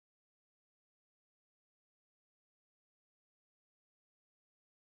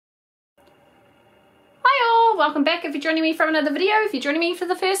welcome back if you're joining me from another video. If you're joining me for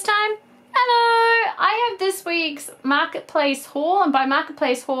the first time, hello! I have this week's marketplace haul, and by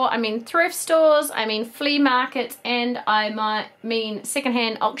marketplace haul I mean thrift stores, I mean flea markets, and I mean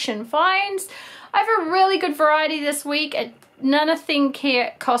secondhand auction finds. I have a really good variety this week. Nothing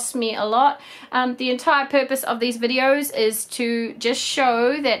here costs me a lot. The entire purpose of these videos is to just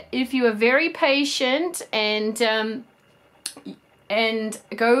show that if you are very patient and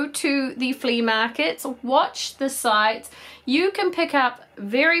go to the flea markets, watch the sites, you can pick up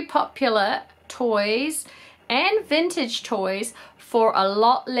very popular toys and vintage toys for a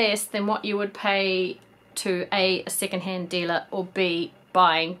lot less than what you would pay to a secondhand dealer or B,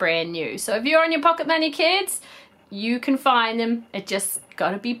 buying brand new. So if you're on your pocket money, kids, you can find them. It just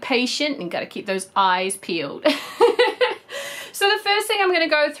gotta be patient and gotta keep those eyes peeled. So the first thing I'm gonna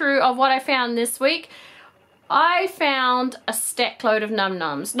go through of what I found this week, I found a stack load of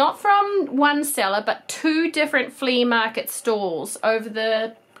num-nums, not from one seller, but two different flea market stalls over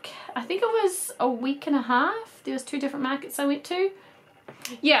the, I think it was a week and a half. There was two different markets I went to.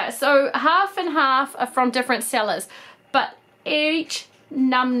 Yeah, so half and half are from different sellers, but each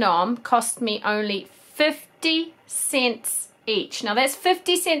num-num cost me only 50 cents each. Now that's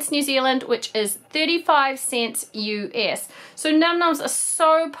 50 cents New Zealand, which is 35 cents US. So num-nums are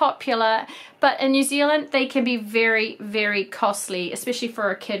so popular, but in New Zealand they can be very, very costly, especially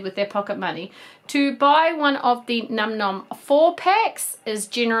for a kid with their pocket money. To buy one of the num-num 4-packs is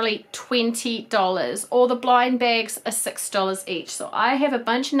generally $20, or the blind bags are $6 each. So I have a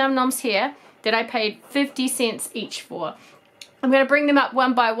bunch of num-nums here that I paid 50 cents each for. I'm going to bring them up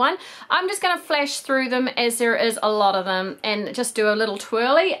one by one. I'm just going to flash through them as there is a lot of them and just do a little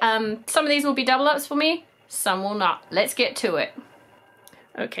twirly. Some of these will be double ups for me, some will not. Let's get to it.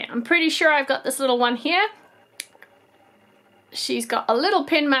 Okay, I'm pretty sure I've got this little one here. She's got a little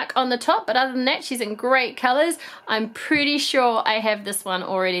pen mark on the top, but other than that she's in great colors. I'm pretty sure I have this one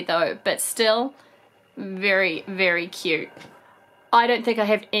already though, but still very, very cute. I don't think I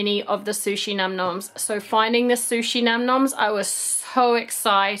have any of the sushi num-nums, so finding the sushi num-nums, I was so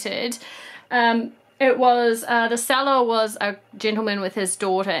excited. It was, the seller was a gentleman with his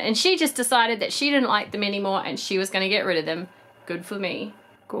daughter, and she just decided that she didn't like them anymore and she was going to get rid of them. Good for me.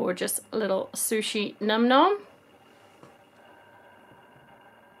 Gorgeous little sushi num-num.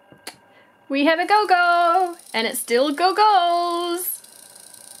 We have a go-go, and it still go-goes.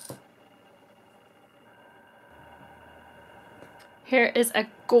 Here is a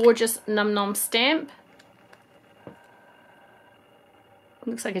gorgeous num-num stamp.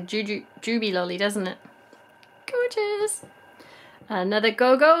 Looks like a Juby lolly, doesn't it? Gorgeous. Another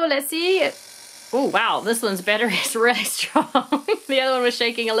go-go, let's see. Oh wow, this one's battery is really strong. The other one was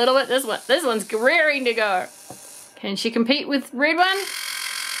shaking a little bit. This one's raring to go. Can she compete with red one?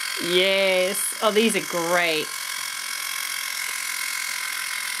 Yes. Oh, these are great.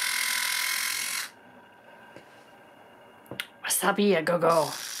 Wasabi a go-go.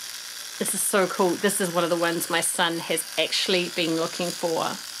 This is so cool. This is one of the ones my son has actually been looking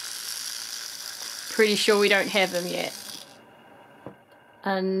for. Pretty sure we don't have them yet.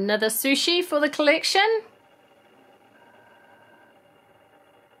 Another sushi for the collection.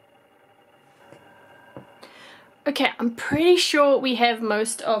 Okay, I'm pretty sure we have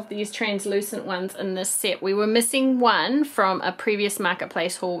most of these translucent ones in this set. We were missing one from a previous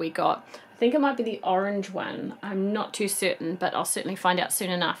marketplace haul we got. I think it might be the orange one. I'm not too certain, but I'll certainly find out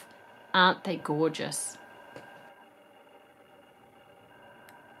soon enough. Aren't they gorgeous?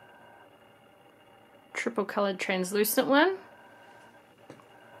 Triple colored translucent one.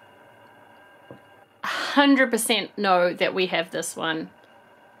 100% know that we have this one.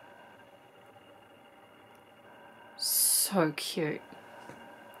 So cute.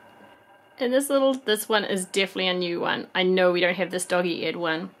 And this one is definitely a new one. I know we don't have this doggy-eared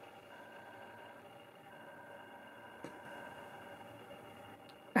one.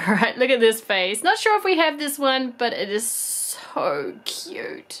 Alright, look at this face. Not sure if we have this one, but it is so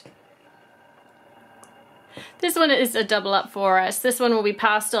cute. This one is a double up for us. This one will be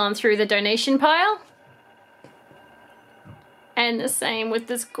passed on through the donation pile. And the same with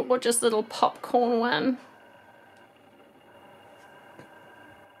this gorgeous little popcorn one.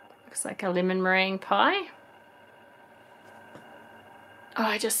 Looks like a lemon meringue pie. Oh,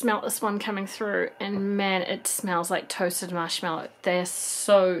 I just smelt this one coming through, and man, it smells like toasted marshmallow. They're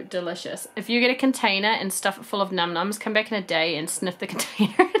so delicious. If you get a container and stuff it full of num-nums, come back in a day and sniff the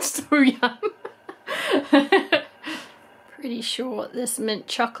container. It's so yum. Pretty sure this mint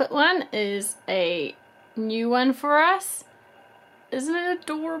chocolate one is a new one for us. Isn't it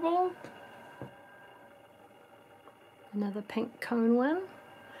adorable? Another pink cone one.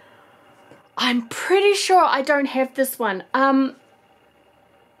 I'm pretty sure I don't have this one.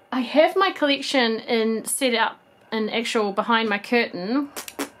 I have my collection in set up in actual behind my curtain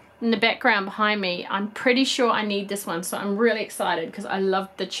in the background behind me. I'm pretty sure I need this one, so I'm really excited because I love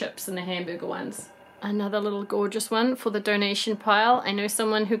the chips and the hamburger ones. Another little gorgeous one for the donation pile. I know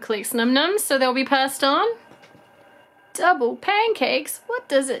someone who collects Num Nums, so they'll be passed on. Double pancakes? What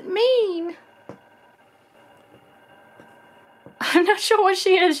does it mean? I'm not sure what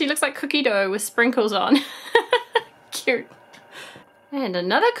she is. She looks like cookie dough with sprinkles on. Cute. And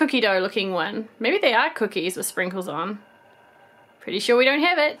another cookie dough looking one. Maybe they are cookies with sprinkles on. Pretty sure we don't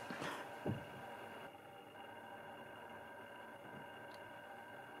have it.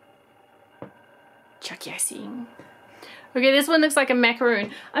 Chuck icing. Okay, this one looks like a macaroon.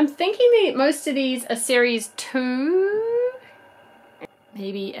 I'm thinking that most of these are series 2.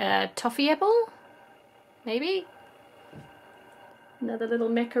 Maybe a toffee apple? Maybe? Another little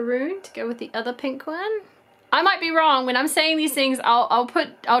macaroon to go with the other pink one. I might be wrong. When I'm saying these things, I'll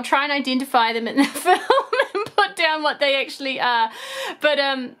try and identify them in the film and put down what they actually are. But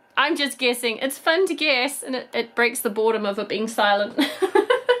I'm just guessing. It's fun to guess, and it breaks the boredom of it being silent.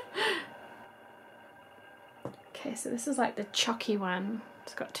 Okay, so this is like the chalky one.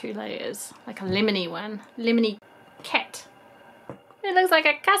 It's got 2 layers, like a lemony one. Lemony cat. It looks like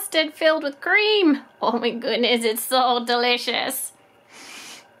a custard filled with cream. Oh my goodness, it's so delicious.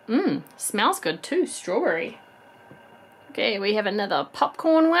 Mmm, smells good too, strawberry. Okay, we have another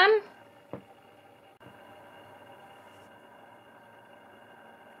popcorn one.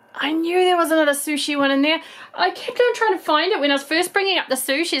 I knew there was another sushi one in there. I kept on trying to find it when I was first bringing up the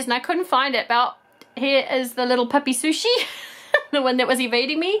sushis and I couldn't find it. But here is the little puppy sushi, the one that was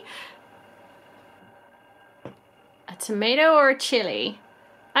evading me. A tomato or a chili?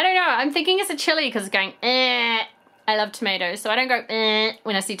 I don't know, I'm thinking it's a chili because it's going eh. I love tomatoes, so I don't go eh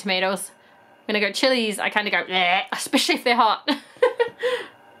when I see tomatoes. When I go chilies, I kind of go eh, especially if they're hot.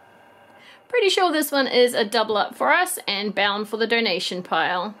 Pretty sure this one is a double up for us and bound for the donation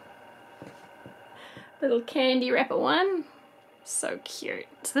pile. Little candy wrapper one. So cute.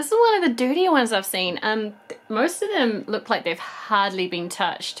 So this is one of the dirtier ones I've seen. Most of them look like they've hardly been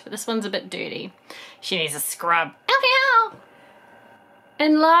touched, but this one's a bit dirty. She needs a scrub. Ow, ow.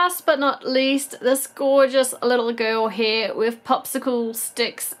 And last but not least, this gorgeous little girl here with popsicle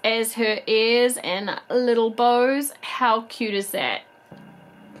sticks as her ears and little bows. How cute is that?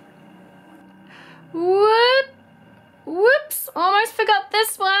 Whoop! Whoops! Almost forgot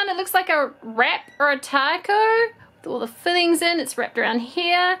this one. It looks like a wrap or a taco with all the fillings in. It's wrapped around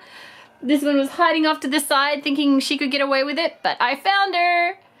here. This one was hiding off to the side thinking she could get away with it, but I found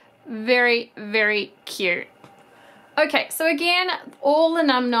her. Very, very cute. Okay, so again, all the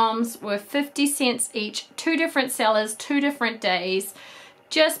Num Noms were 50 cents each, 2 different sellers, 2 different days.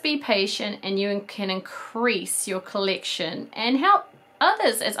 Just be patient and you can increase your collection and help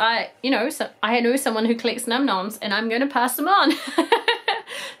others, as I know someone who collects Num Noms and I'm going to pass them on.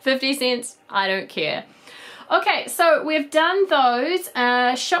 50 cents, I don't care. Okay, so we've done those.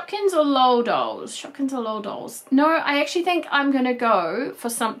 Shopkins or Lol Dolls? Shopkins or Lol Dolls? No, I actually think I'm going to go for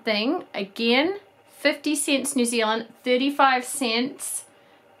something, again, 50 cents New Zealand, 35 cents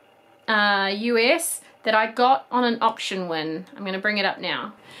US, that I got on an auction win. I'm going to bring it up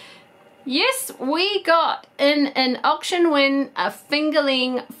now. Yes, we got in an auction win a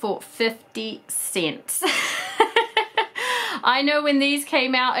fingerling for 50 cents. I know when these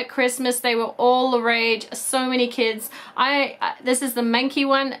came out at Christmas, they were all the rage. So many kids. This is the monkey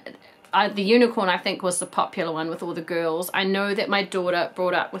one. The unicorn, I think, was the popular one with all the girls. I know that my daughter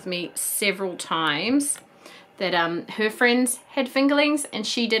brought up with me several times that her friends had fingerlings and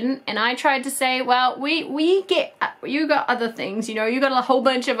she didn't. And I tried to say, well, you got other things, you know, you got a whole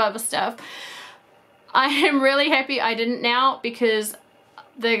bunch of other stuff. I am really happy I didn't now, because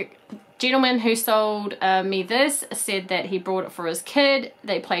the gentleman who sold me this said that he brought it for his kid.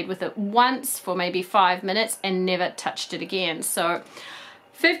 They played with it once for maybe 5 minutes and never touched it again. So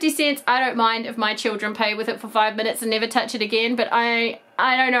 50 cents, I don't mind if my children play with it for 5 minutes and never touch it again, but I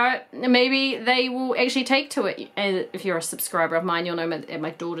don't know, maybe they will actually take to it. And if you're a subscriber of mine, you'll know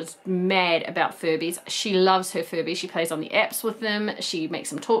my daughter's mad about Furbies. She loves her Furbies. She plays on the apps with them. She makes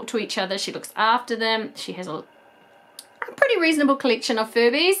them talk to each other. She looks after them. She has a pretty reasonable collection of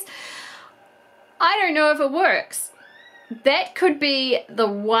Furbies. I don't know if it works. That could be the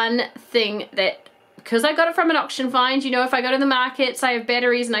one thing that, because I got it from an auction find, you know, if I go to the markets, I have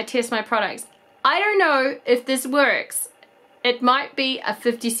batteries and I test my products. I don't know if this works. It might be a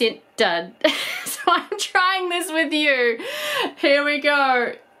 50-cent dud. So I'm trying this with you. Here we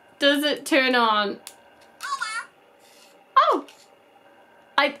go. Does it turn on? Oh!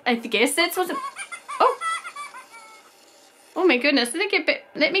 I guess that's what. Oh. Oh my goodness!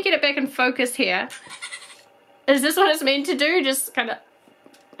 Let me get it back in focus here. Is this what it's meant to do? Just kind of.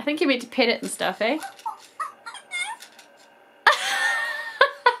 I think you're meant to pet it and stuff, eh?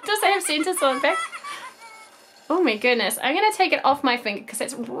 Does it have sensors on the back? Oh my goodness! I'm gonna take it off my finger because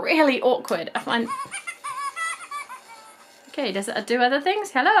it's really awkward. Okay, does it do other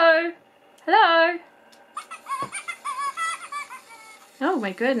things? Hello? Hello? Oh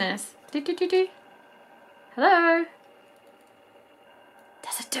my goodness. Hello?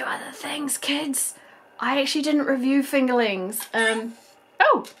 Does it do other things, kids? I actually didn't review fingerlings.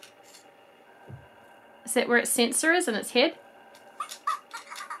 Oh! Is that where its sensor is in its head?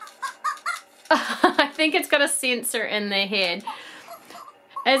 I think it's got a sensor in their head.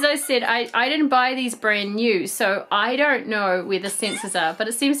 As I said, I didn't buy these brand new, so I don't know where the sensors are, but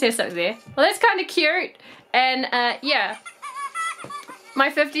it seems to have something there. Well, that's kind of cute. And yeah, my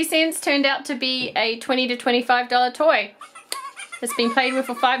 50 cents turned out to be a $20 to $25 toy. It's been played with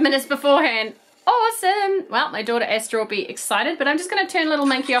for 5 minutes beforehand. Awesome! Well, my daughter Astra will be excited, but I'm just going to turn little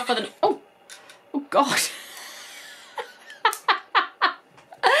Monkey off with an... Oh God.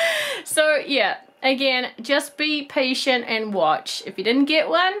 So yeah, again, just be patient and watch. If you didn't get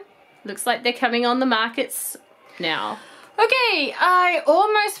one, looks like they're coming on the markets now. Okay, I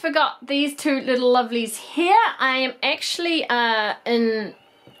almost forgot these two little lovelies here. I am actually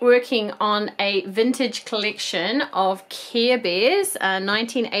working on a vintage collection of Care Bears,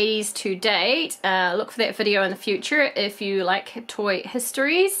 1980s to date. Look for that video in the future if you like toy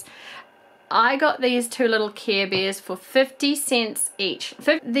histories. I got these two little Care Bears for 50 cents each.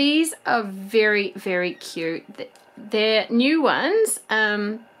 These are very, very cute. They're new ones,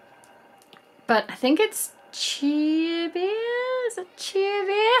 but I think it's Cheer Bear? Is it Cheer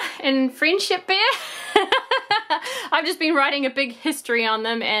Bear? And Friendship Bear? I've just been writing a big history on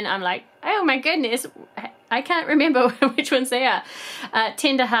them and I'm like, oh my goodness, I can't remember which ones they are.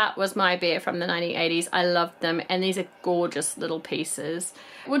 Tender Heart was my bear from the 1980s. I loved them and these are gorgeous little pieces.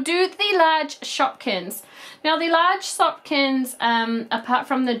 We'll do the large Shopkins. Now the large Shopkins, apart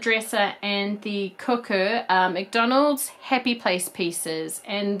from the dresser and the cooker, McDonald's Happy Place pieces,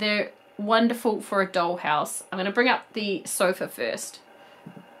 and they're wonderful for a dollhouse. I'm going to bring up the sofa first.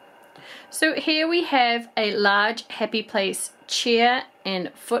 So here we have a large Happy Place chair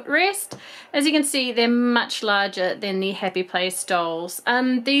and footrest. As you can see, they're much larger than the Happy Place dolls.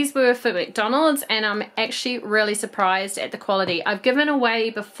 These were for McDonald's and I'm actually really surprised at the quality. I've given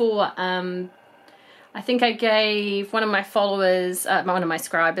away before, I think I gave one of my followers, one of my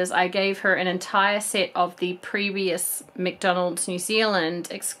subscribers, I gave her an entire set of the previous McDonald's New Zealand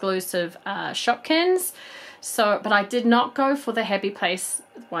exclusive Shopkins. So, but I did not go for the Happy Place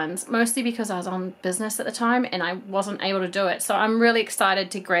ones, mostly because I was on business at the time and I wasn't able to do it. So I'm really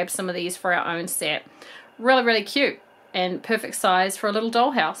excited to grab some of these for our own set. Really, really cute and perfect size for a little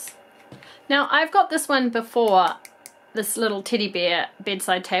dollhouse. Now I've got this one before, this little teddy bear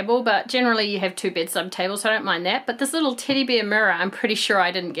bedside table, but generally you have two bedside tables, so I don't mind that. But this little teddy bear mirror I'm pretty sure I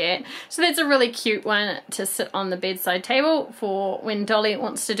didn't get. So that's a really cute one to sit on the bedside table for when Dolly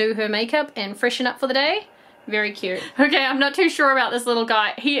wants to do her makeup and freshen up for the day. Very cute. Okay, I'm not too sure about this little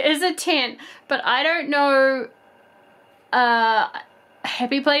guy. He is a tent, but I don't know.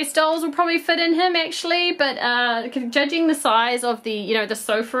 Happy Place dolls will probably fit in him actually, but judging the size of the, you know, the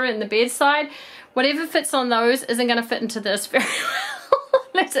sofa and the bedside, whatever fits on those isn't going to fit into this very well.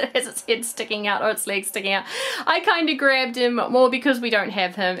 Unless it has its head sticking out or its legs sticking out. I kind of grabbed him more because we don't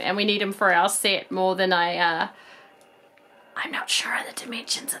have him and we need him for our set more than I'm not sure of the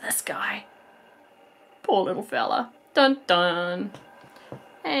dimensions of this guy. Poor little fella. Dun dun.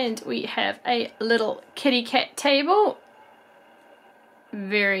 And we have a little kitty cat table.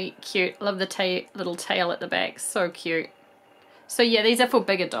 Very cute. Love the little tail at the back. So cute. So yeah, these are for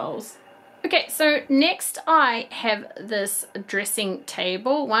bigger dolls. Okay, so next I have this dressing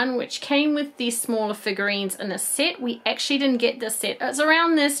table, one which came with these smaller figurines in a set. We actually didn't get this set. It was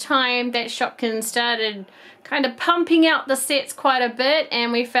around this time that Shopkins started kind of pumping out the sets quite a bit,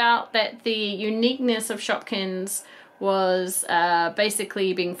 and we felt that the uniqueness of Shopkins was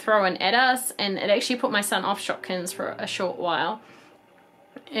basically being thrown at us, and it actually put my son off Shopkins for a short while.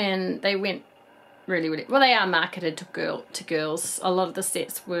 And they went really, really well. They are marketed to girls. A lot of the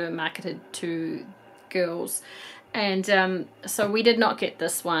sets were marketed to girls, and so we did not get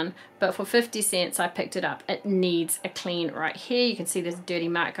this one, but for 50 cents I picked it up. It needs a clean right here. You can see there's a dirty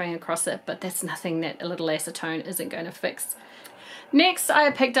mark going across it, but that's nothing that a little acetone isn't going to fix. Next I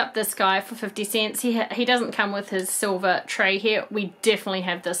picked up this guy for 50 cents. He doesn't come with his silver tray here. We definitely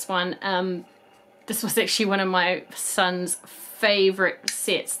have this one. this was actually one of my son's favorite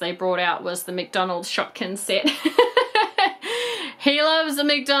sets they brought out, was the McDonald's Shopkins set. He loves the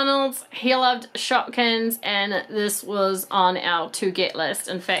McDonald's, he loved Shopkins, and this was on our to get list.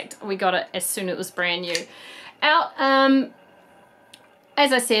 In fact, we got it as soon as it was brand new out.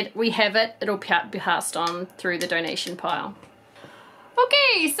 As I said, we have it. It'll be passed on through the donation pile.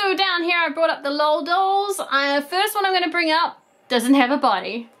 Okay, so down here I brought up the LOL dolls. First one I'm going to bring up doesn't have a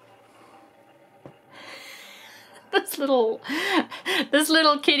body. This little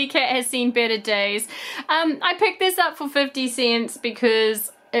kitty cat has seen better days. I picked this up for 50 cents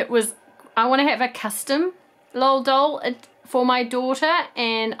because I want to have a custom LOL doll for my daughter,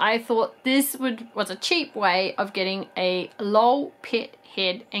 and I thought this was a cheap way of getting a LOL pet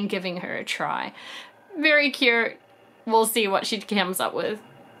head and giving her a try. Very cute. We'll see what she comes up with.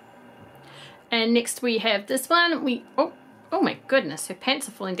 And next we have this one. Oh my goodness, her pants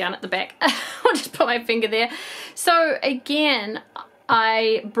are falling down at the back. I'll just put my finger there. So again,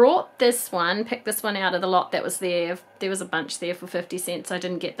 I brought this one, picked this one out of the lot that was there. There was a bunch there for 50 cents. I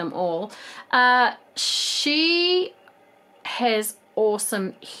didn't get them all. She has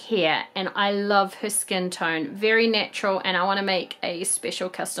awesome hair and I love her skin tone. Very natural, and I want to make a special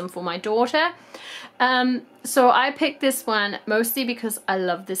custom for my daughter. So I picked this one mostly because I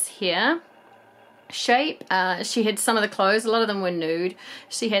love this hair shape. She had some of the clothes, a lot of them were nude.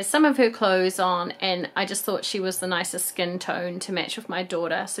 She had some of her clothes on, and I just thought she was the nicest skin tone to match with my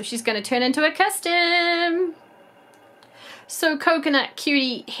daughter. So she's going to turn into a custom. So Coconut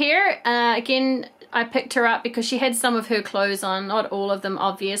Cutie hair, again, I picked her up because she had some of her clothes on, not all of them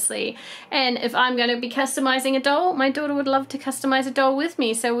obviously. And if I'm going to be customizing a doll, my daughter would love to customize a doll with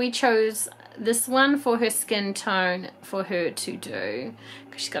me. So we chose this one for her skin tone for her to do,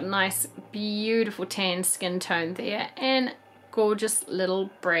 because she's got a nice beautiful tan skin tone there and gorgeous little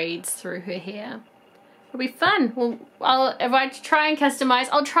braids through her hair. It'll be fun. Well, if I try and customize,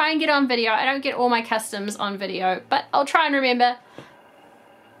 I'll try and get on video. I don't get all my customs on video, but I'll try and remember.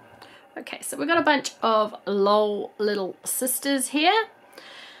 Okay, so we've got a bunch of LOL little sisters here.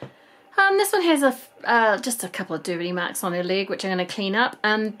 This one has just a couple of dirty marks on her leg, which I'm going to clean up.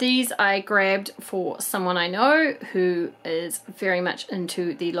 These I grabbed for someone I know who is very much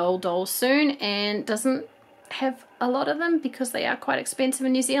into the LOL dolls soon and doesn't have a lot of them because they are quite expensive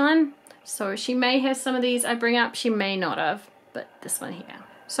in New Zealand. So she may have some of these I bring up, she may not have, but this one here.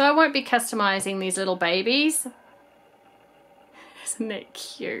 So I won't be customizing these little babies. Isn't that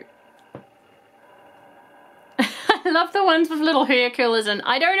cute? I love the ones with little hair curlers in.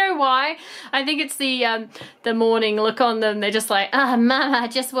 I don't know why. I think it's the morning look on them. They're just like, Mama, I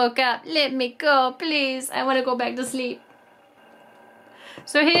just woke up. Let me go, please. I want to go back to sleep.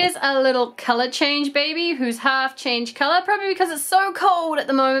 So here's a little color change baby who's half changed color, probably because it's so cold at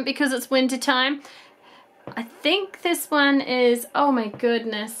the moment because it's winter time. I think this one is, oh my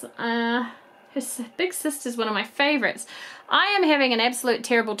goodness, her big sister's one of my favorites. I am having an absolute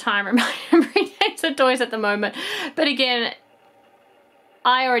terrible time remembering names of toys at the moment, but again,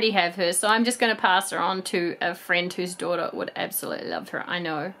 I already have her, so I'm just going to pass her on to a friend whose daughter would absolutely love her, I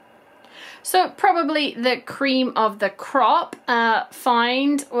know. So probably the cream of the crop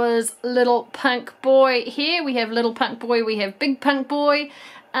find was Little Punk Boy here. We have Little Punk Boy, we have Big Punk Boy.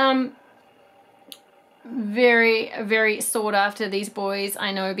 Very, very sought after, these boys,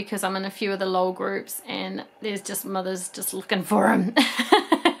 I know, because I'm in a few of the LOL groups and there's just mothers just looking for him.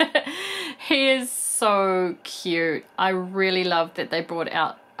 He is so cute. I really love that they brought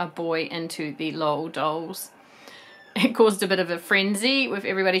out a boy into the LOL dolls. It caused a bit of a frenzy with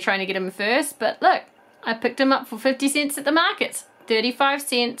everybody trying to get him first, but look, I picked him up for 50 cents at the markets, 35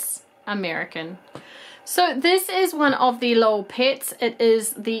 cents American. So this is one of the LOL pets. It is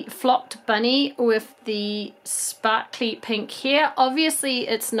the flocked bunny with the sparkly pink hair. Obviously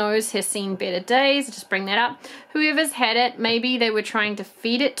its nose has seen better days. I'll just bring that up. Whoever's had it, maybe they were trying to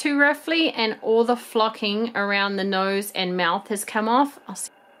feed it too roughly and all the flocking around the nose and mouth has come off.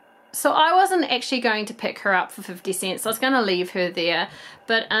 So I wasn't actually going to pick her up for 50 cents. I was going to leave her there,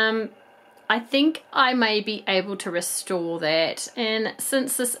 but I think I may be able to restore that, and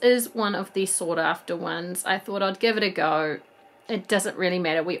since this is one of the sought after ones, I thought I'd give it a go. It doesn't really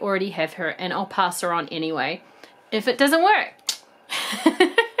matter, we already have her and I'll pass her on anyway if it doesn't work.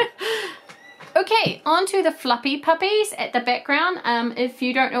 Okay, on to the Fluffy Puppies at the background. If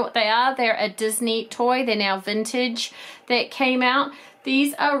you don't know what they are, they're a Disney toy. They're now vintage that came out.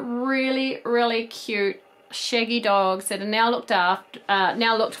 These are really, really cute shaggy dogs that are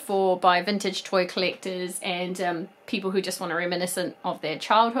now looked for by vintage toy collectors and people who just want to reminiscent of their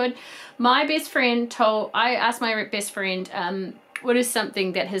childhood. My best friend I asked my best friend what is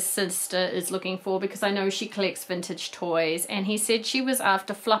something that his sister is looking for, because I know she collects vintage toys, and he said she was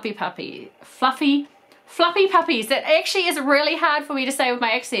after fluffy puppies. Fluffy puppies. That actually is really hard for me to say with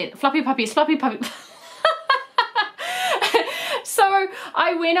my accent. Fluffy puppies. So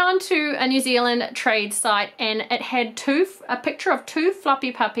I went on to a New Zealand trade site, and it had a picture of 2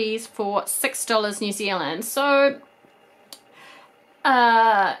 fluffy puppies for $6 New Zealand. So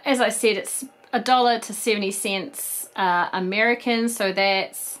as I said, it's $1 to 70 cents American, so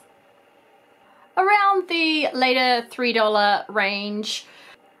that's around the later $3 range.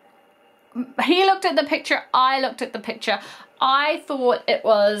 He looked at the picture, I looked at the picture. I thought it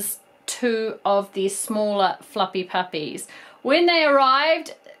was 2 of the smaller fluffy puppies. When they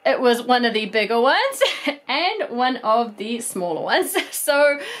arrived, it was one of the bigger ones and one of the smaller ones.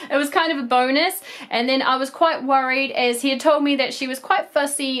 So it was kind of a bonus. And then I was quite worried, as he had told me that she was quite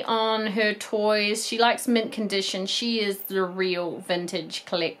fussy on her toys. She likes mint condition. She is the real vintage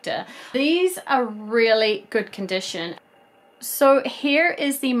collector. These are really good condition. So here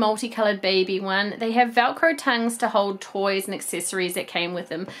is the multicolored baby one. They have Velcro tongues to hold toys and accessories that came with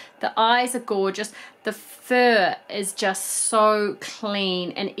them. The eyes are gorgeous. The fur is just so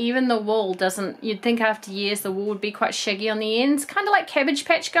clean, and even the wool doesn't, you'd think after years the wool would be quite shaggy on the ends, kind of like Cabbage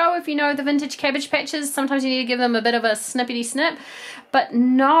Patch Go, if you know the vintage Cabbage Patches. Sometimes you need to give them a bit of a snippety snip, but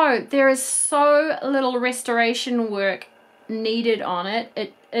no, there is so little restoration work needed on it.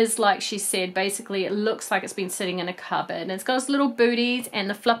 It is, like she said, basically it looks like it's been sitting in a cupboard, and it's got its little booties, and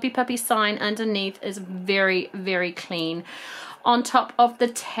the fluffy puppy sign underneath is very, very clean. On top of the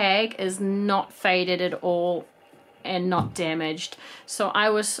tag is not faded at all and not damaged. So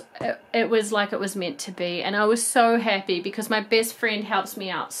it was like it was meant to be, and I was so happy because my best friend helps me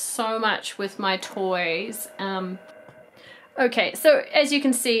out so much with my toys. Okay, so as you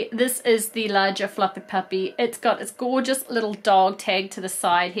can see, this is the larger fluffy puppy. It's got its gorgeous little dog tag to the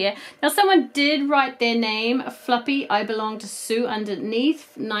side here. Now someone did write their name, Fluffy, I belong to Sue,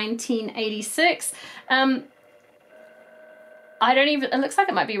 underneath, 1986. I don't even, it looks like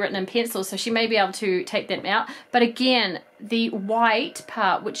it might be written in pencil, so she may be able to take them out. But again, the white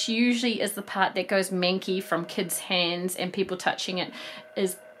part, which usually is the part that goes manky from kids' hands and people touching it,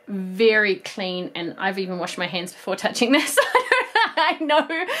 is very clean, and I've even washed my hands before touching this. I know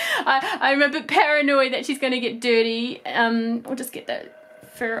I'm a bit paranoid that she's going to get dirty. We'll just get the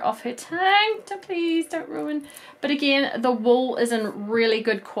fur off her tongue, so please don't ruin. But again, the wool is in really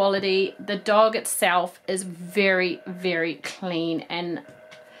good quality. The dog itself is very, very clean, and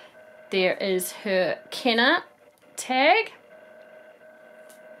there is her Kenna tag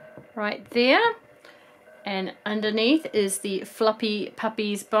right there. And underneath is the fluffy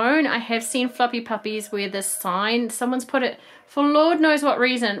puppy's bone. I have seen fluffy puppies where this sign, someone's put it, for Lord knows what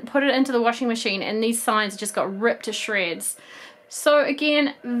reason, put it into the washing machine, and these signs just got ripped to shreds. So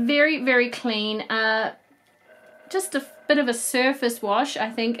again, very, very clean. Just a bit of a surface wash, I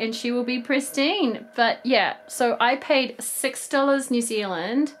think, and she will be pristine. But yeah, so I paid $6 New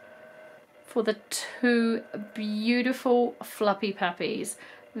Zealand for the 2 beautiful fluffy puppies.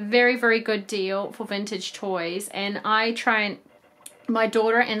 Very, very good deal for vintage toys. And I try and, my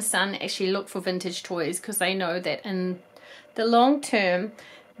daughter and son actually look for vintage toys because they know that in the long term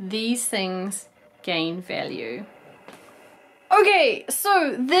these things gain value. Okay,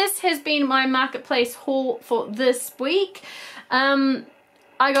 so this has been my marketplace haul for this week. I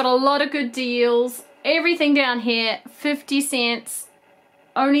got a lot of good deals. Everything down here 50 cents.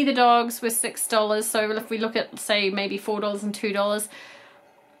 Only the dogs were $6, so if we look at, say, maybe $4 and $2,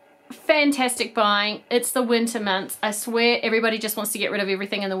 fantastic buying. It's the winter months. I swear everybody just wants to get rid of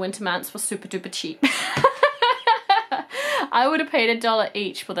everything in the winter months for super duper cheap. I would have paid $1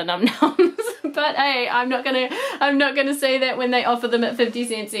 each for the num nums, but hey, I'm not gonna say that when they offer them at 50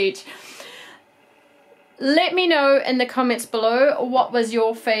 cents each. Let me know in the comments below what was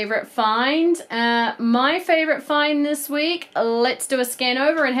your favorite find. My favorite find this week, let's do a scan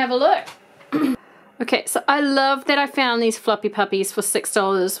over and have a look. Okay, so I love that I found these floppy puppies for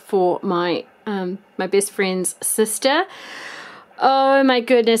 $6 for my my best friend's sister. Oh my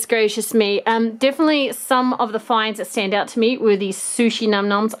goodness gracious me. Definitely some of the finds that stand out to me were these sushi num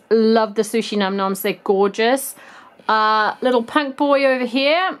noms. Love the sushi num noms, they're gorgeous. Little punk boy over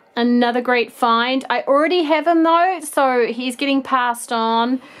here, another great find. I already have him though, so he's getting passed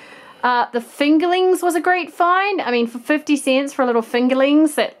on. The fingerlings was a great find. I mean, for 50 cents for a little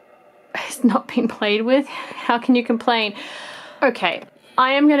fingerlings that has not been played with, how can you complain? Okay,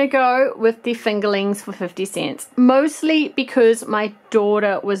 I am going to go with the fingerlings for 50 cents. Mostly because my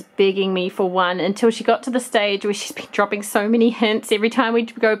daughter was begging me for one until she got to the stage where she's been dropping so many hints every time we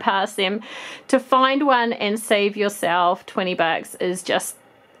go past them. To find one and save yourself 20 bucks is just,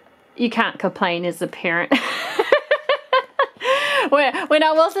 you can't complain as a parent. When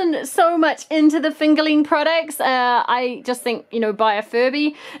I wasn't so much into the fingerling products, I just think, you know, buy a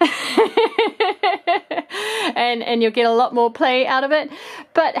Furby and you'll get a lot more play out of it.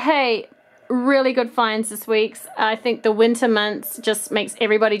 But hey, really good finds this week. I think the winter months just makes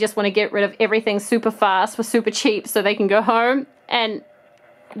everybody just want to get rid of everything super fast for super cheap so they can go home. And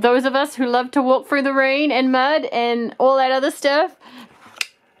those of us who love to walk through the rain and mud and all that other stuff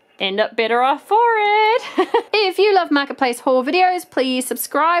end up better off for it. If you love Marketplace haul videos, please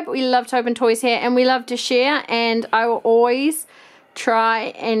subscribe. We love to open toys here and we love to share, and I will always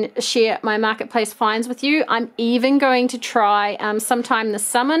try and share my Marketplace finds with you. I'm even going to try sometime this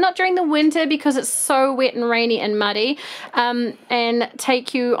summer, not during the winter because it's so wet and rainy and muddy, and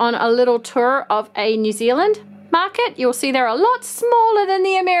take you on a little tour of a New Zealand market. You'll see they're a lot smaller than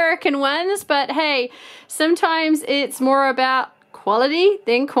the American ones, but hey, sometimes it's more about quality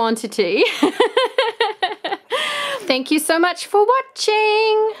than quantity. Thank you so much for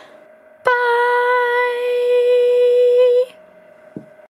watching. Bye.